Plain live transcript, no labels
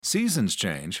Seasons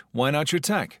change, why not your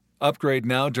tech? Upgrade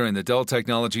now during the Dell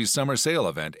Technologies Summer Sale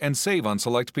event and save on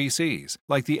select PCs,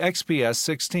 like the XPS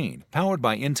 16, powered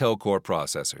by Intel Core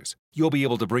processors. You'll be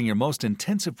able to bring your most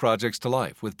intensive projects to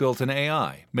life with built-in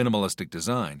AI, minimalistic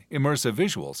design, immersive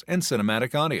visuals, and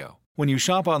cinematic audio. When you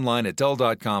shop online at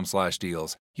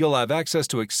Dell.com/deals, you'll have access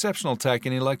to exceptional tech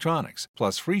and electronics,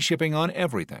 plus free shipping on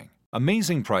everything.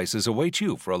 Amazing prices await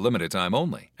you for a limited time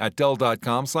only at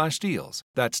Dell.com/deals.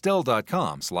 That's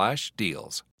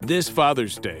Dell.com/deals. This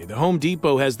Father's Day, the Home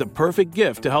Depot has the perfect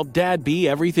gift to help Dad be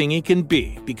everything he can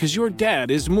be, because your dad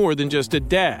is more than just a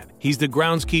dad. He's the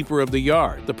groundskeeper of the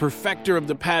yard, the perfecter of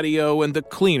the patio, and the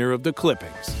cleaner of the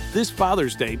clippings. This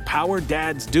Father's Day, power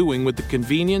Dad's doing with the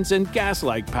convenience and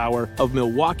gas-like power of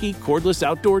Milwaukee cordless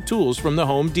outdoor tools from the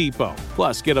Home Depot.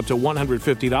 Plus, get up to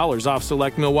 $150 off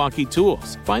select Milwaukee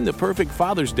tools. Find the perfect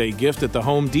Father's Day gift at the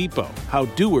Home Depot. How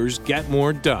doers get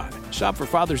more done. Shop for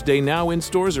Father's Day now in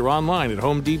stores or online at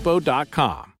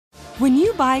HomeDepot.com. When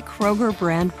you buy Kroger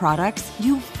brand products,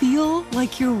 you feel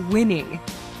like you're winning.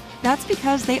 That's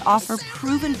because they offer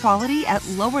proven quality at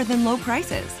lower than low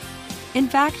prices. In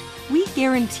fact, we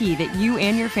guarantee that you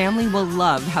and your family will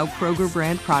love how Kroger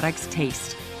brand products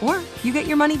taste, or you get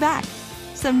your money back.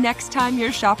 So next time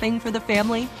you're shopping for the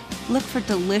family, look for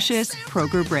delicious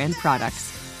Kroger brand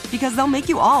products, because they'll make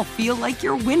you all feel like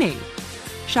you're winning.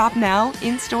 Shop now,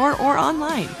 in-store, or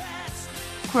online.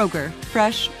 Kroger,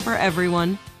 fresh for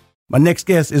everyone. My next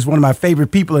guest is one of my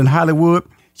favorite people in Hollywood.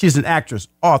 She's an actress,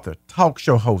 author, talk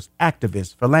show host,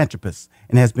 activist, philanthropist,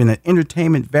 and has been an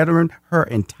entertainment veteran her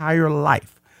entire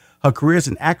life. Her career as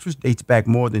an actress dates back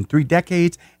more than 3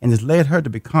 decades and has led her to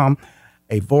become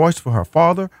a voice for her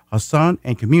father, her son,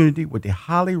 and community with the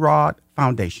Holly Rod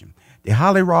Foundation. The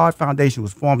Holly Rod Foundation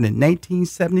was formed in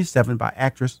 1977 by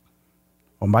actress,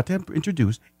 I'm about to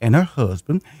introduce, and her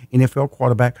husband, NFL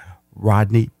quarterback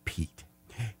Rodney Peete.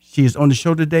 She is on the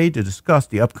show today to discuss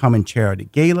the upcoming charity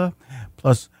gala,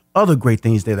 plus other great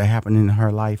things that are happening in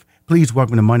her life. Please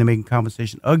welcome to Money Making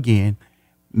Conversation again,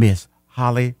 Miss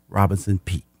Holly Robinson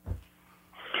Peete.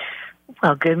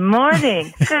 Well, good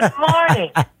morning. Good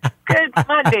morning. Good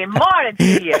Monday morning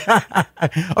to you.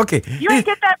 Okay. You ain't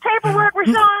get that paperwork,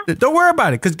 Rashawn? Don't worry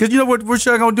about it, because you know what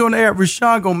Rashawn going to do on the air?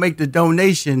 Rashawn going to make the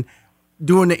donation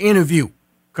during the interview,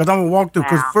 because I'm going to walk through.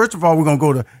 Because first of all, we're going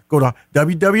to go to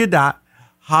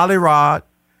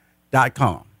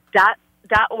www.hollyrod.com.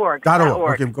 .org. Okay,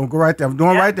 we're going to go right there. I'm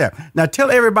doing right there. Now,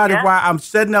 tell everybody why I'm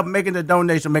setting up making the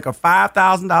donation, make a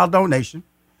 $5,000 donation.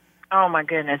 Oh, my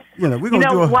goodness. We're going to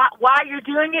do why you're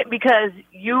doing it? Because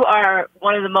you are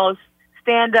one of the most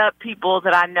stand-up people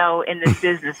that I know in this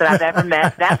business that I've ever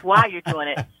met. That's why you're doing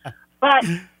it. But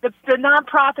the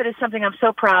nonprofit is something I'm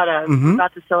so proud of. Mm-hmm. We're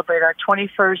about to celebrate our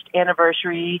 21st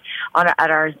anniversary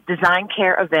at our Design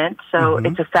Care event. So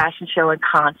it's a fashion show and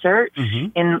concert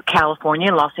in California,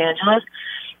 in Los Angeles.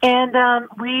 And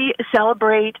we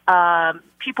celebrate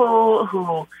people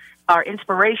who are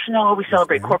inspirational. We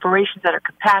celebrate corporations that are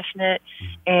compassionate.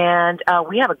 And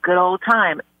we have a good old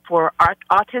time. For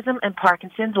autism and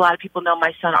Parkinson's, a lot of people know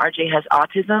my son RJ has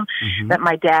autism, that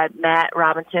my dad, Matt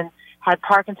Robinson, had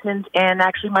Parkinson's, and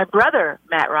actually my brother,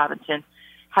 Matt Robinson,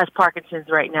 has Parkinson's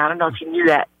right now. I don't know if you knew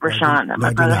that, Rashawn, that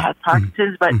my brother has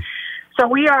Parkinson's. But so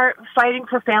we are fighting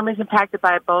for families impacted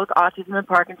by both autism and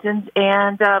Parkinson's,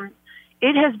 and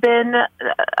it has been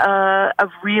a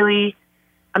really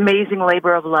amazing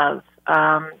labor of love.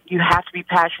 You have to be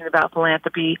passionate about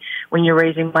philanthropy when you're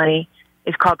raising money.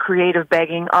 It's called creative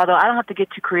begging, although I don't have to get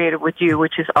too creative with you,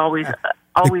 which is always the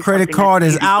credit card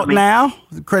is out now.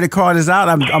 The credit card is out.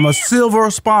 I'm a silver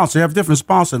sponsor. You have different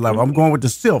sponsor level. I'm going with the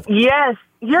silver. Yes.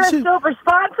 You're a silver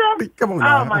sponsor? Come on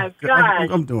now. Oh, my gosh.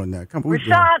 I'm doing that. Come on.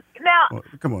 Rashawn, now.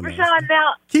 Come on Rashawn,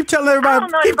 now. Keep telling everybody.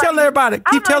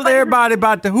 Keep telling everybody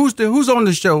about who's on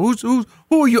the show. Who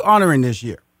are you honoring this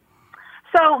year?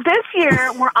 So this year,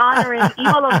 we're honoring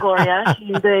Eva Longoria.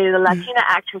 She's the Latina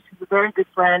actress who's a very good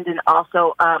friend and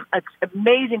also an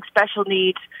amazing special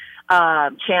needs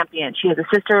champion. She has a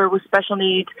sister with special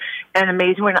needs and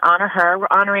amazing. We're going to honor her. We're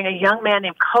honoring a young man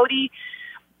named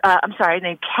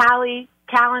named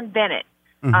Callan Bennett.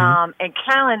 And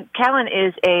Callan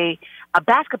is a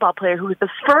basketball player who was the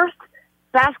first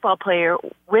basketball player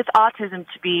with autism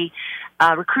to be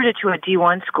recruited to a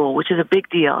D1 school, which is a big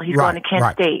deal. He's going to Kent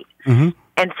State.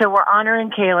 And so we're honoring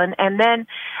Callan. And then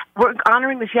we're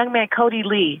honoring this young man, Cody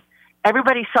Lee.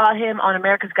 Everybody saw him on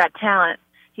America's Got Talent.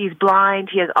 He's blind.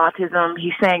 He has autism.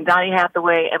 He sang Donny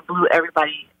Hathaway and blew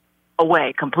everybody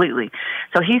away completely.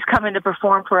 So he's coming to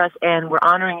perform for us, and we're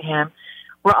honoring him.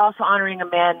 We're also honoring a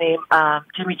man named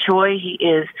Jimmy Choi. He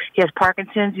has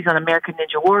Parkinson's. He's on American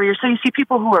Ninja Warrior. So you see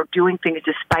people who are doing things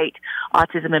despite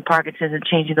autism and Parkinson's and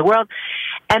changing the world.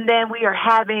 And then we are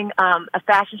having a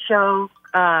fashion show,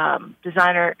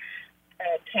 designer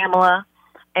Tamala,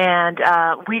 and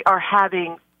we are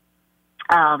having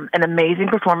an amazing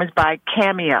performance by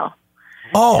Cameo.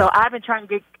 Oh. So I've been trying to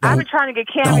get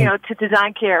Cameo to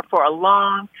Design Care for a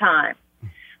long time.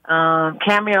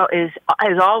 Cameo is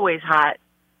always hot,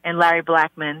 and Larry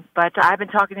Blackman, but I've been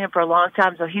talking to him for a long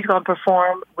time, so he's going to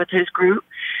perform with his group.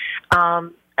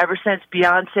 Ever since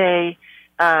Beyonce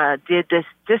did this,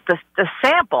 just the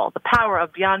sample, the power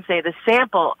of Beyonce, the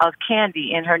sample of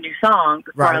Candy in her new song,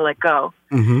 Before I Let Go.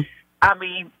 Mm-hmm. I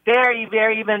mean,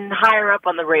 they're even higher up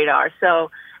on the radar.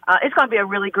 So it's going to be a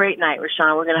really great night,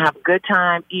 Rashawn. We're going to have a good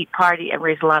time, eat, party, and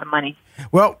raise a lot of money.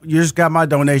 Well, you just got my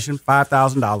donation,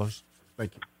 $5,000.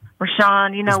 Thank you.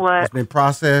 Rashawn, you know what? It's been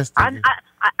processed.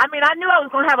 I mean, I knew I was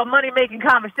going to have a money-making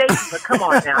conversation, but come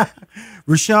on now.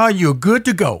 Rashawn, you're good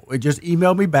to go. It just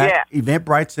emailed me back. Yeah.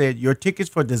 Eventbrite said, your tickets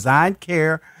for Design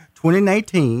Care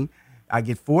 2019. I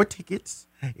get 4 tickets.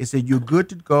 It said, you're good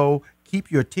to go.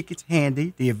 Keep your tickets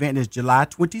handy. The event is July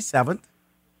 27th.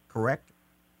 Correct?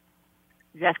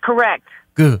 That's correct.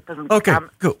 Good. Okay,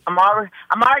 good. I'm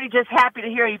already just happy to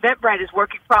hear Eventbrite is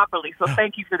working properly, so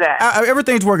thank you for that.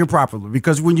 Everything's working properly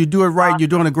because when you do it right, you're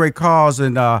doing a great cause.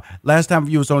 And last time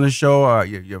you was on the show,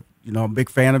 you know, I'm a big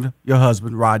fan of your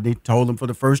husband, Rodney. Told him for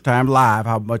the first time live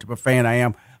how much of a fan I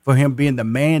am for him being the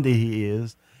man that he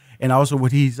is, and also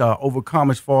what he's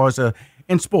overcome as far as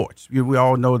in sports. We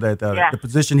all know that the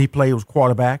position he played was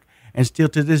quarterback, and still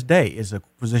to this day is a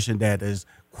position that is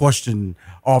questioned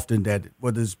often, that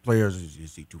whether this player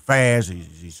is he too fast,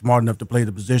 is he smart enough to play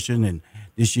the position. And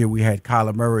this year we had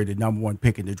Kyler Murray, the number 1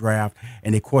 pick in the draft,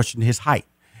 and they questioned his height,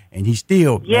 and he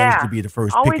still managed to be the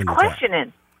first pick in the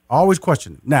draft. Always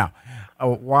questioning. Now,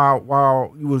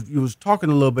 while you was talking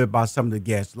a little bit about some of the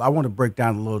guests, I want to break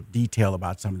down a little detail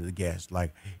about some of the guests,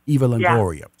 like Eva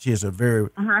Longoria. Yeah. She has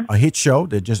a hit show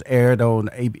that just airs on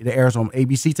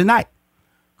ABC tonight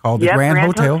called The Grand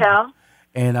Hotel.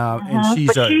 And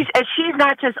she's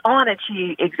not just on it.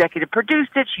 She executive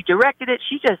produced it. She directed it.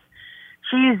 She's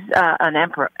an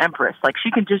empress. Like,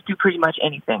 she can just do pretty much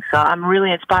anything. So I'm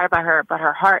really inspired by her. But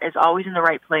her heart is always in the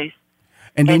right place.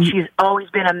 And she's always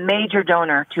been a major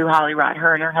donor to Holly Rod.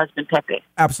 Her and her husband Pepe.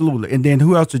 Absolutely. And then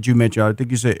who else did you mention? I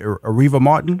think you said Areva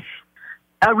Martin.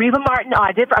 Areva Martin. Oh,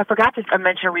 I forgot to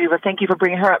mention Areva. Thank you for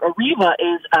bringing her up. Areva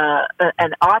is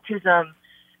an autism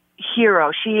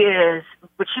hero. She is,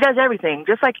 but she does everything,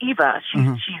 just like Eva.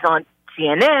 She's on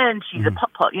CNN. She's a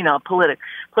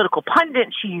political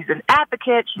pundit. She's an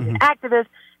advocate. She's an activist.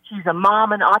 She's a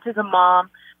mom, an autism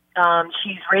mom.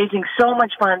 She's raising so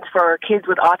much funds for kids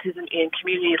with autism in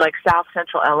communities like South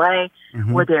Central LA,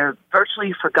 where they're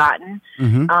virtually forgotten.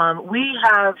 We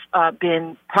have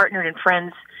been partnered and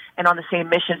friends and on the same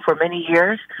mission for many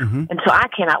years. And so I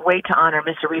cannot wait to honor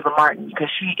Miss Areva Martin because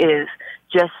she is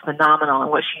just phenomenal in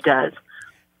what she does.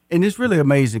 And it's really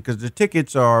amazing because the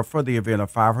tickets are for the event are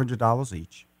 $500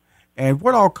 each. And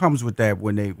what all comes with that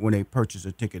when they purchase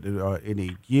a ticket?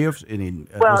 Any gifts? Is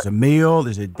it a meal?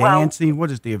 Is it dancing? What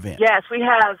is the event? Yes, we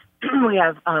have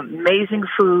amazing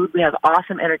food. We have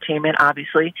awesome entertainment,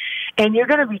 obviously, and you're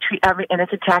going to be and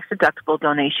it's a tax deductible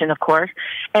donation, of course.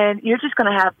 And you're just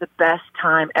going to have the best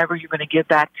time ever. You're going to give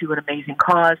back to an amazing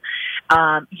cause.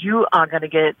 You are going to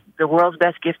get the world's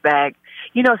best gift bag.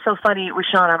 You know, it's so funny,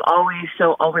 Rashawn, I'm always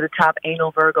so over-the-top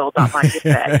anal Virgo about my gift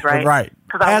bags, right? Right.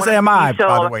 As am I,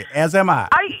 by the way. As am I.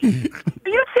 You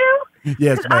too?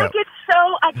 Yes, ma'am.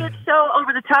 I get so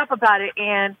over-the-top about it,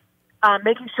 and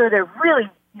making sure they're really,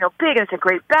 big, and it's a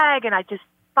great bag, and I just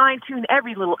fine-tune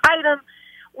every little item.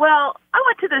 Well, I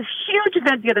went to this huge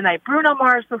event the other night. Bruno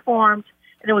Mars performed,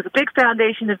 and it was a big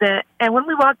foundation event. And when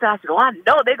we walked out, I said, well, I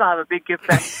know they're going to have a big gift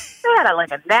bag. They had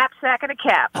a knapsack and a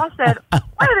cap. I said,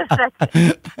 wait a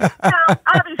second. Now,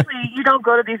 obviously, you don't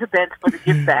go to these events for the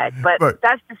gift bag, but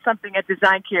that's just something at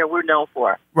Design Care we're known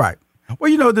for. Right.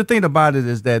 Well, the thing about it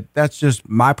is that's just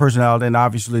my personality, and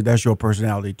obviously that's your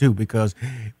personality too, because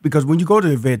when you go to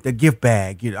the event, the gift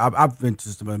bag, I've been to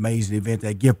some amazing events,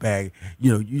 that gift bag,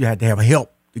 you had to have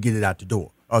help to get it out the door.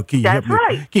 Can you help me?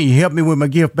 Right. Can you help me with my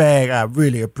gift bag? I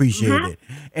really appreciate it.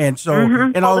 And so,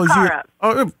 and all those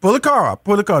years, pull the car up,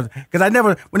 because I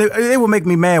never they will make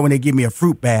me mad when they give me a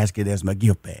fruit basket as my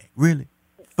gift bag. Really,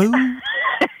 food.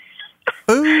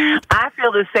 I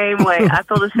feel the same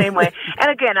way.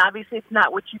 And again, obviously, it's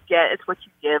not what you get; it's what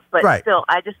you give. But still,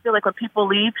 I just feel like when people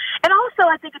leave, and also,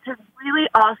 I think it's a really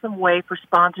awesome way for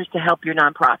sponsors to help your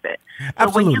nonprofit. Absolutely.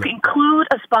 So when you include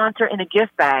a sponsor in a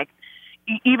gift bag,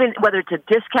 even whether it's a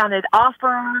discounted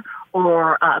offer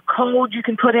or a code you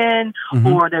can put in,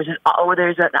 or there's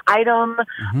an item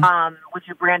with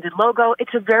your branded logo,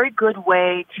 it's a very good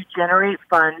way to generate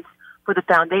funds for the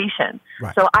foundation.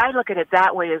 Right. So I look at it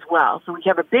that way as well. So we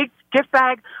have a big gift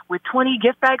bag with 20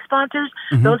 gift bag sponsors.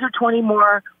 Those are 20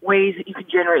 more ways that you can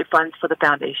generate funds for the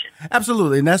foundation.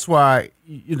 Absolutely. And that's why,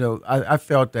 I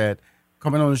felt that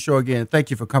coming on the show again,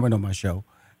 thank you for coming on my show.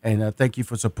 And thank you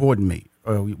for supporting me.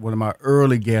 One of my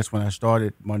early guests when I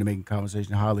started Money Making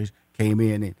Conversation, Holly, came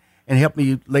in and helped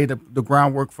me lay the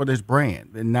groundwork for this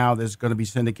brand. And now that's going to be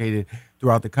syndicated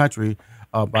throughout the country.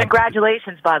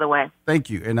 Congratulations, by the way. Thank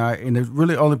you. And it's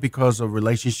really only because of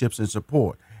relationships and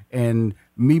support. And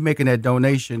me making that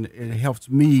donation, it helps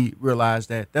me realize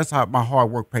that that's how my hard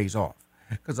work pays off.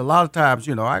 Because a lot of times,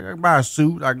 I can buy a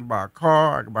suit, I can buy a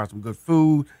car, I can buy some good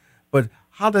food. But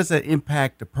how does that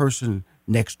impact the person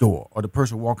next door or the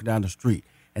person walking down the street?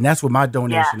 And that's what my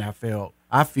donation I feel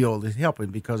is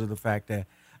helping, because of the fact that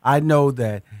I know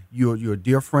that you're a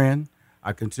dear friend.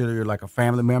 I consider you like a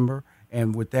family member.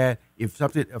 And with that, if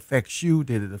something affects you,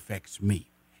 then it affects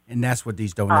me. And that's what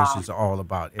these donations are all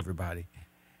about, everybody.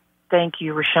 Thank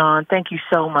you, Rashawn. Thank you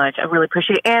so much. I really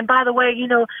appreciate it. And by the way,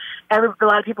 a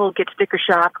lot of people get sticker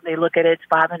shock. They look at it, it's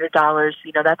 $500.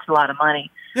 That's a lot of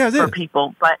money for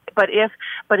people. But if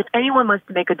anyone wants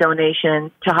to make a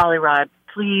donation to Hollyrod,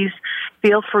 please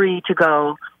feel free to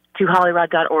go to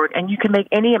hollyrod.org, and you can make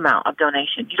any amount of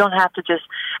donation. You don't have to just,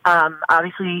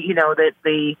 obviously, that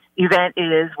the event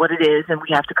is what it is, and we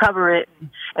have to cover it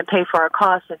and pay for our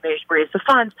costs and raise the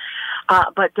funds.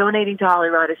 But donating to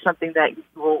Hollyrod is something that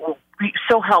will be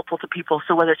so helpful to people.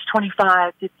 So whether it's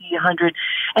 25, 50, 100.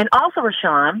 And also,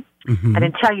 Rashawn, I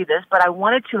didn't tell you this, but I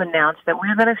wanted to announce that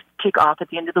we're going to kick off at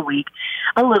the end of the week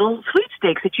a little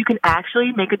sweepstakes that you can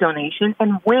actually make a donation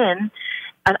and win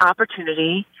an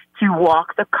opportunity to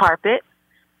walk the carpet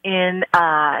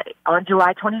on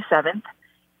July 27th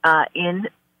in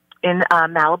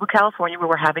Malibu, California, where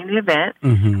we're having the event.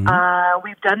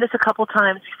 We've done this a couple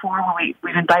times before, where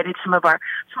we've invited some of our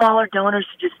smaller donors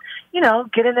to just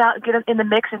get in the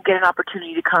mix and get an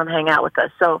opportunity to come hang out with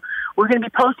us. So we're going to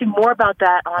be posting more about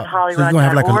that on Hollyrod.org. So you're going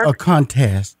to have like a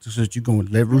contest, so that you're going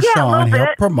to let Rashawn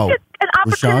help promote. An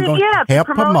opportunity, help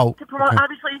promote. To promote. Okay.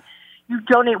 Obviously, you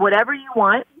donate whatever you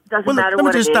want. Doesn't matter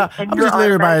what it is. I'm just letting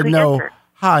everybody know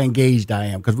how engaged I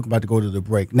am, because we're about to go to the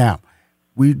break. Now,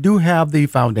 we do have the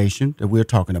foundation that we're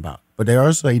talking about, but there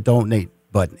is a donate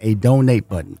button,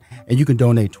 and you can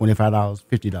donate $25,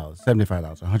 $50,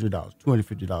 $75, $100,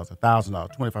 $250,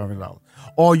 $1,000, $2,500,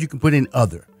 or you can put in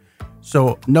other.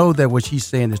 So know that what she's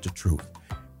saying is the truth,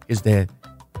 is that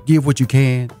give what you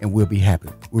can, and we'll be happy.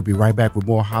 We'll be right back with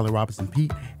more Holly Robinson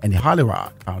Peete and the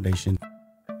Hollyrod Foundation.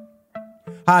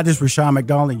 Hi, this is Rashawn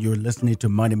McDonald, and you're listening to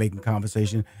Money Making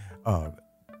Conversation.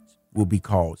 Will be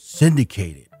called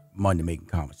Syndicated Money Making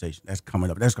Conversation. That's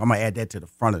coming up. I'm going to add that to the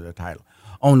front of the title.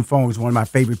 On the phone is one of my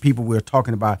favorite people. We're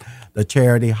talking about the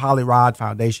charity Hollyrod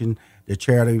Foundation, the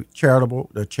charity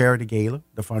gala,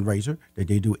 the fundraiser that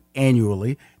they do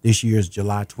annually. This year is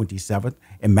July 27th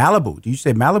in Malibu. Do you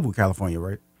say Malibu, California,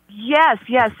 right? Yes.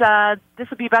 This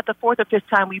will be about the fourth or fifth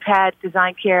time we've had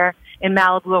Design Care in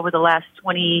Malibu over the last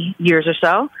 20 years or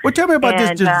so. Well, tell me about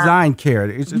this Design Care.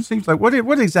 It seems like,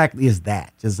 what exactly is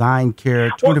that? Design Care,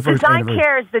 21st Design anniversary.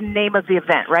 Care is the name of the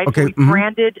event, right? Okay. So we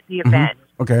branded the event.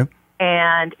 Okay.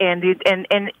 And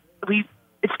we,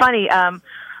 it's funny,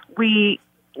 we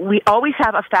always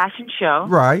have a fashion show.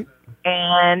 Right.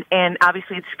 And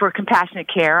obviously it's for Compassionate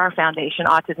Care, our foundation,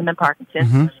 Autism and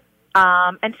Parkinson's.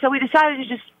 And so we decided to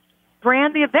just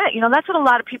brand the event. That's what a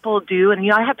lot of people do.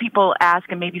 And, I have people ask,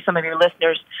 and maybe some of your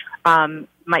listeners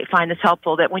might find this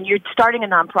helpful, that when you're starting a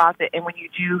nonprofit and when you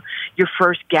do your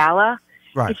first gala,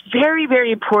 right, it's very,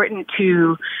 very important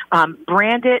to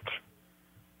brand it,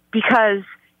 because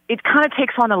it kind of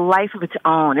takes on a life of its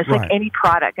own. It's like any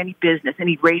product, any business,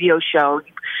 any radio show.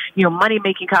 Money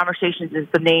Making Conversations is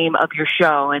the name of your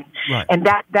show. And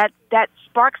that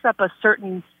sparks up a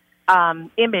certain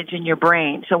image in your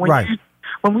brain. So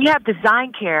when we have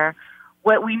Design Care,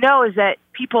 what we know is that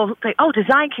people say, oh,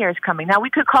 Design Care is coming. Now, we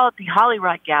could call it the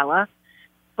Hollyrod Gala,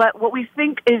 but what we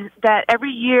think is that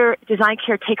every year Design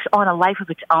Care takes on a life of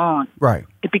its own. Right.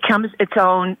 It becomes its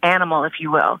own animal, if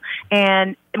you will.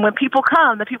 And when people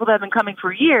come, the people that have been coming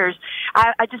for years,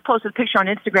 I just posted a picture on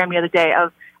Instagram the other day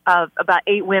of about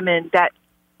 8 women that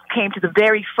came to the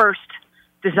very first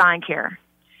Design Care.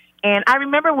 And I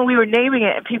remember when we were naming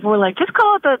it, and people were like, just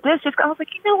call it this. I was like,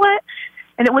 you know what?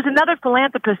 And it was another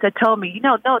philanthropist that told me,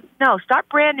 no, start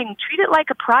branding. Treat it like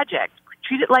a project.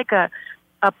 Treat it like a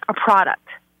product.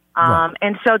 Right.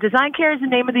 And so Design Care is the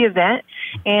name of the event,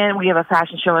 and we have a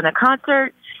fashion show and a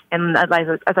concert. And as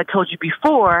I told you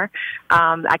before,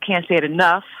 I can't say it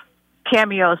enough,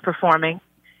 Cameo is performing,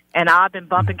 and I've been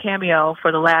bumping Cameo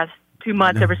for the last 2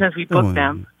 months ever since we booked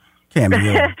them.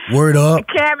 Cameo, word up.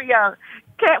 Cameo,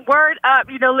 word up.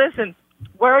 Listen,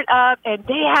 word up, and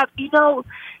they have,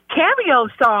 Cameo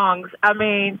songs. I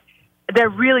mean, they're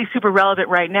really super relevant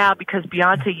right now because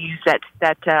Beyonce used that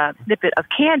snippet of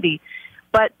Candy.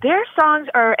 But their songs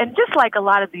are, and just like a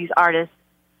lot of these artists,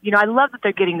 I love that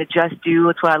they're getting the just due.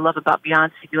 It's what I love about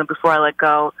Beyonce doing Before I Let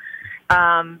Go.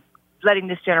 Letting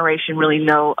this generation really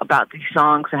know about these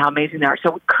songs and how amazing they are.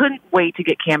 So we couldn't wait to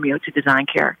get Cameo to Design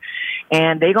Care.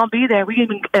 And they're going to be there. We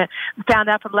even found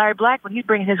out from Larry Black when he's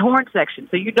bringing his horn section.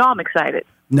 So I'm excited.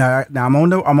 Now I'm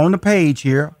on the page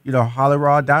here,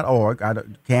 hollyrod.org.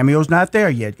 Cameo's not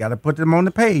there yet. Got to put them on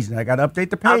the page. And I got to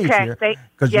update the page here.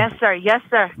 Yes, sir. Yes,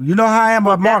 sir. You know how I am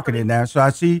about marketing now. So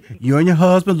I see you and your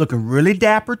husband looking really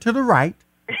dapper to the right.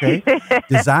 Okay.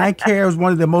 Design Care is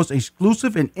one of the most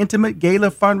exclusive and intimate gala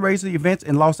fundraiser events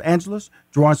in Los Angeles,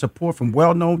 drawing support from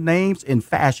well-known names in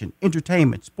fashion,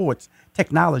 entertainment, sports,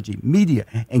 technology, media,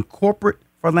 and corporate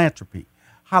philanthropy.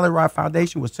 Holly Rod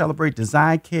Foundation will celebrate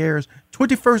Design Care's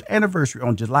 21st anniversary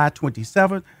on July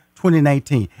 27,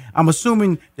 2019. I'm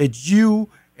assuming that you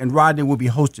and Rodney will be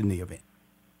hosting the event.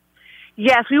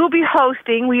 Yes, we will be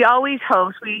hosting. We always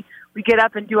host. We get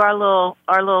up and do our little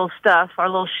stuff, our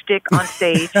little shtick on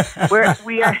stage.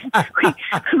 we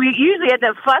usually end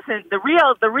up fussing.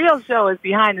 The real show is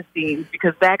behind the scenes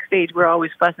because backstage we're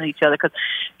always fussing at each other. Because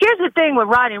here's the thing with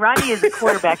Rodney. Rodney is the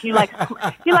quarterback. He likes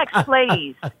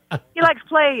plays. He likes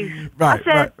plays. Right. I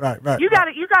said, right. You got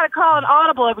to call an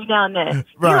audible every now and then.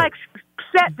 Right. He likes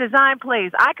set design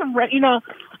plays. I can call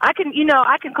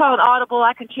an audible.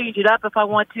 I can change it up if I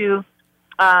want to.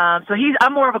 So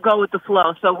I'm more of a go with the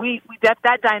flow. So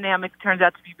that dynamic turns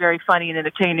out to be very funny and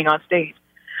entertaining on stage.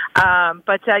 So I'm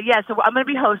going to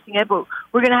be hosting it, but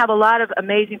we're going to have a lot of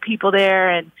amazing people there.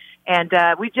 And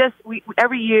we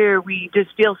every year we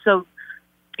just feel so,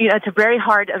 it's a very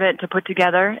hard event to put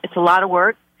together. It's a lot of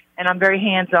work and I'm very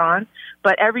hands-on,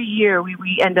 but every year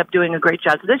we end up doing a great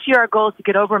job. So this year our goal is to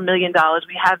get over $1 million.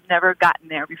 We have never gotten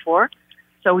there before.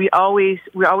 So we're always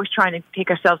trying to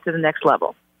take ourselves to the next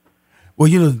level. Well,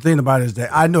 the thing about it is that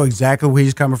I know exactly where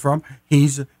he's coming from.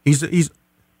 He's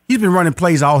been running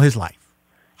plays all his life,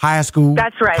 high school,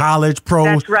 that's right, college, pros.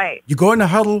 That's right. You go in the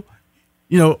huddle.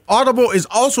 Audible is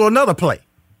also another play.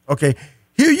 Okay,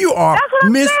 here you are. That's what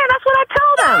I'm saying. That's what I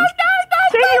told him.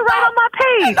 See, you're right on my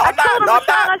page. I told him,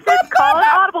 I said, call it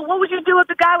Audible. What would you do if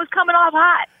the guy was coming off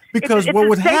hot? Because what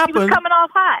would happen? He was coming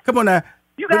off hot. Come on now.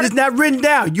 But it's not written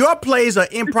down. Your plays are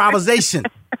improvisation.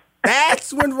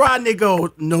 That's when Rodney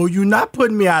goes, no, you're not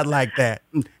putting me out like that.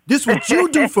 This is what you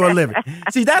do for a living.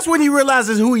 See, that's when he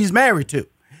realizes who he's married to.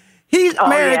 He's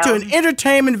married to an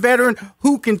entertainment veteran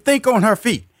who can think on her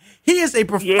feet. He is a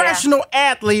professional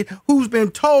athlete who's been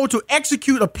told to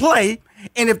execute a play,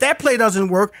 and if that play doesn't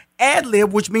work,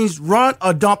 ad-lib, which means run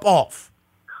or dump off.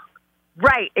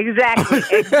 Right, exactly.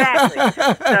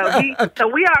 So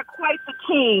we are quite the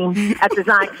team at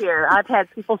Design Care. I've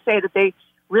had people say that they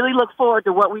really look forward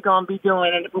to what we're going to be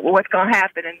doing and what's going to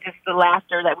happen and just the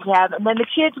laughter that we have. And then the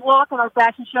kids walk in our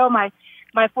fashion show. My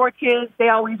 4 kids, they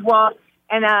always walk.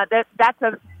 And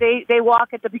they walk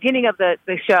at the beginning of the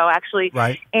show, actually.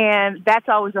 Right. And that's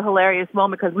always a hilarious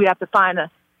moment because we have to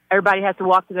everybody has to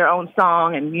walk to their own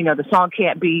song. And, the song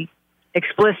can't be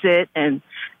explicit. And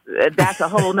that's a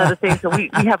whole other thing. So we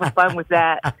have fun with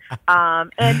that.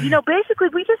 Basically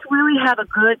we just really have a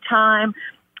good time.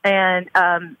 And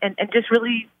just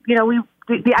really,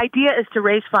 the idea is to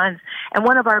raise funds. And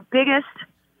one of our biggest,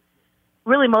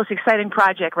 really most exciting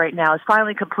project right now is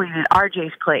finally completed,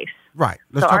 RJ's Place. Right.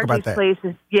 Let's talk about that. RJ's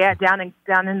Place is,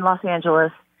 down in Los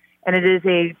Angeles. And it is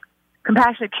a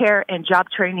compassionate care and job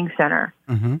training center.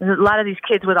 Mm-hmm. There's a lot of these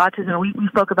kids with autism, we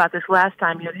spoke about this last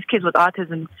time, these kids with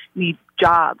autism need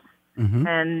jobs. Mm-hmm.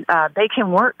 And they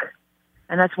can work.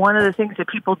 And that's one of the things that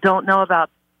people don't know about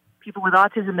people with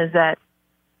autism is that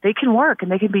they can work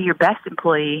and they can be your best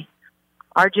employee.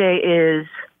 RJ is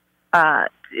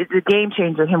it's a game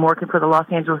changer, him working for the Los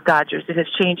Angeles Dodgers. It has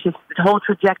changed his whole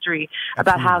trajectory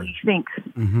about how he thinks.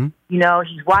 Mm-hmm.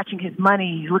 He's watching his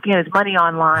money. He's looking at his money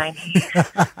online.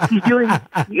 He's doing,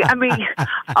 he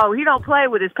don't play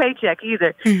with his paycheck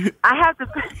either. He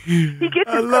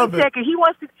gets his paycheck and he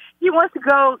wants to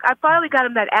go. I finally got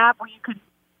him that app where you can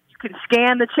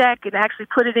scan the check and actually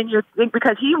put it in your thing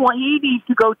because he needs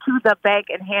to go to the bank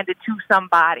and hand it to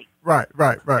somebody. Right.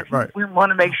 We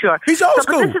want to make sure. He's old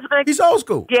school. He's old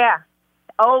school. Yeah.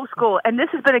 Old school. And this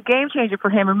has been a game changer for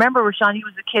him. Remember, Rushion, he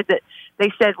was a kid that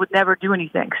they said would never do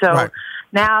anything. So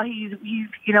now he's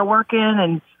working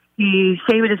and he's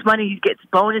saving his money. He gets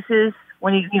bonuses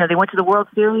when they went to the World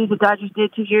Series. The Dodgers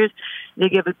did 2 years. They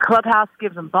give a clubhouse,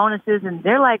 gives them bonuses, and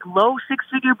they're like low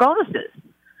six-figure bonuses.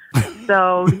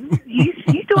 So he's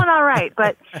doing all right.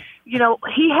 But, he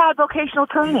had vocational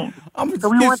training. So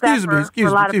we want that for a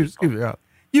lot of people. Excuse me.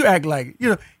 You act like,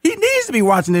 he needs to be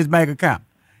watching his bank account.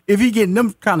 If he getting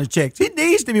them kind of checks, he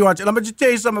needs to be watching. I'm going to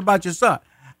tell you something about your son.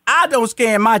 I don't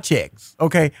scan my checks,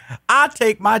 okay? I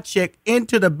take my check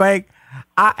into the bank.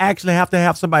 I actually have to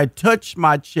have somebody touch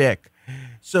my check.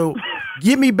 So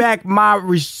give me back my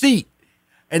receipt.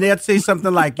 And they'll say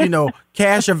something like,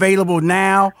 cash available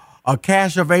now or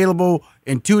cash available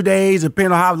in 2 days,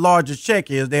 depending on how large the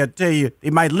check is. They'll tell you, they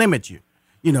might limit you,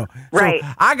 Right. So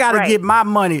I got to get my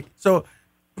money. So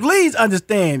please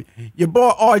understand, your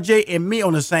boy RJ and me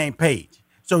on the same page.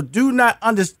 So do not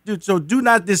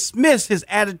dismiss his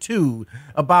attitude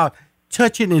about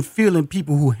touching and feeling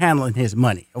people who handling his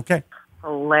money. Okay.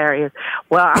 Hilarious.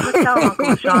 Well, I'm going to tell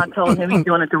Uncle Sean told him he's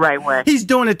doing it the right way. He's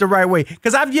doing it the right way.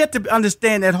 Because I've yet to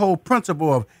understand that whole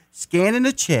principle of scanning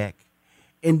a check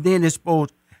and then it's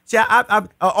supposed. See,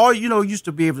 I used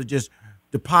to be able to just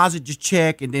deposit your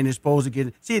check and then it's supposed to get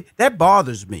it. See, that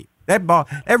bothers me.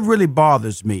 That really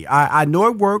bothers me. I know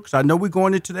it works. I know we're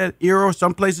going into that era.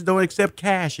 Some places don't accept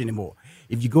cash anymore.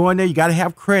 If you go in there, you got to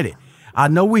have credit. I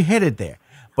know we're headed there.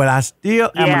 But I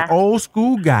still am an old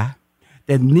school guy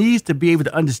that needs to be able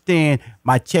to understand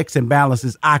my checks and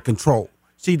balances I control.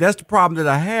 See, that's the problem that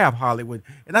I have, Hollywood.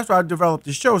 And that's why I developed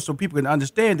the show so people can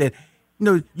understand that,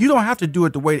 you don't have to do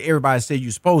it the way everybody says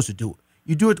you're supposed to do it.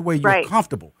 You do it the way you're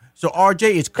comfortable. So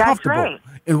RJ is comfortable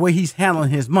in the way he's handling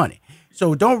his money.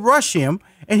 So don't rush him,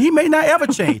 and he may not ever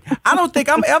change. I don't think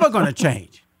I'm ever going to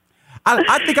change.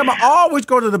 I think I'm going to always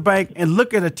go to the bank and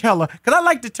look at a teller, because I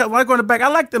like to tell, when I go to the bank, I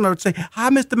like them to say, hi,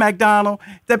 Mr. McDonald.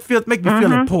 That make me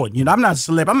feel important. I'm not a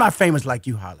celeb. I'm not famous like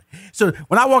you, Holly. So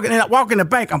when I walk in the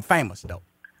bank, I'm famous, though.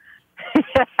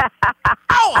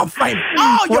 Oh, I'm famous.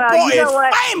 Oh, your boy is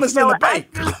famous in the bank.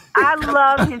 I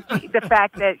love the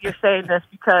fact that you're saying this,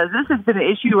 because this has been an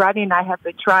issue Rodney and I have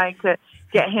been trying to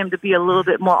get him to be a little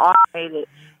bit more automated,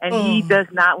 and he does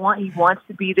not want. He wants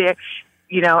to be there,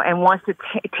 and wants to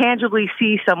tangibly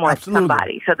see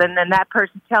somebody. So then that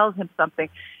person tells him something,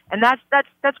 and that's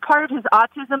part of his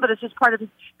autism, but it's just part of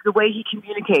the way he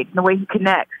communicates and the way he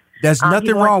connects. There's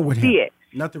nothing wrong with him.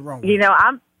 Nothing wrong with him.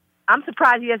 I'm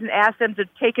surprised he hasn't asked them to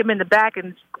take him in the back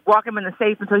and walk him in the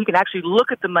safe until he can actually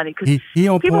look at the money. Because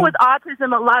people with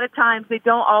autism, a lot of times, they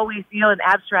don't always deal in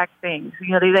abstract things.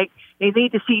 They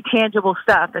need to see tangible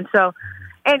stuff. And so,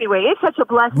 anyway, it's such a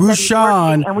blessing.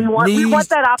 Rushion and we want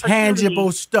that opportunity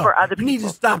tangible stuff. For other people. You need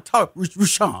to stop talking.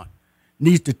 Rushion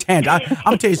needs to tangible.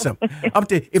 I'm telling you something.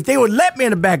 If they would let me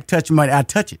in the back touch money, I'd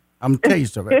touch it. I'm going to tell you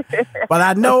something. But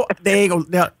I know they ain't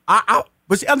going to.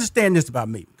 But see, understand this about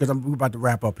me, because we're about to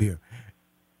wrap up here.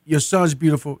 Your son's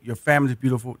beautiful. Your family's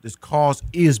beautiful. This cause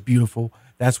is beautiful.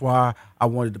 That's why I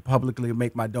wanted to publicly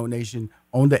make my donation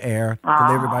on the air to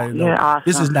let everybody know. Awesome.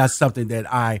 This is not something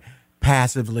that I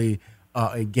passively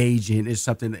engage in. It's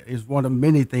something that is one of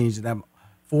many things that I'm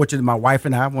fortunate. My wife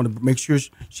and I want to make sure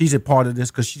she's a part of this,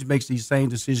 because she makes these same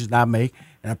decisions I make.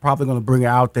 And I'm probably going to bring her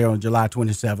out there on July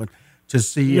 27th to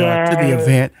see to the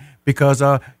event. Because,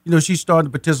 she's starting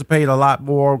to participate a lot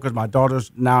more, because my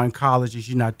daughter's now in college and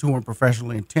she's not touring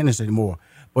professionally in tennis anymore.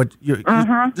 But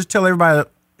just tell everybody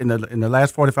in the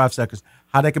last 45 seconds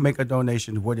how they can make a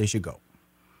donation, where they should go.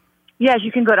 Yes,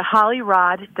 you can go to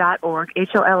hollyrod.org,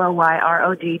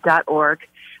 HOLLYROD.org.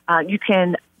 You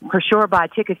can for sure buy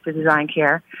tickets to Design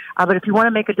Care. But if you want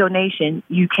to make a donation,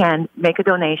 you can make a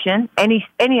donation. Any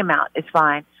amount is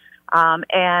fine.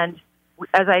 And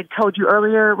as I told you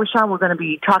earlier, Rushion, we're going to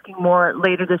be talking more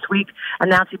later this week,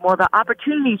 announcing more about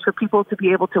opportunities for people to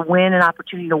be able to win an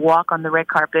opportunity to walk on the red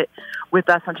carpet with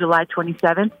us on July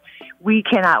 27th. We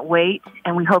cannot wait,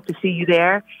 and we hope to see you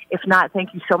there. If not,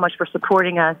 thank you so much for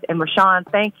supporting us. And Rushion,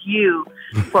 thank you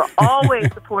for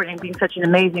always supporting, being such an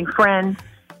amazing friend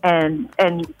and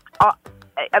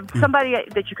somebody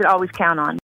that you could always count on.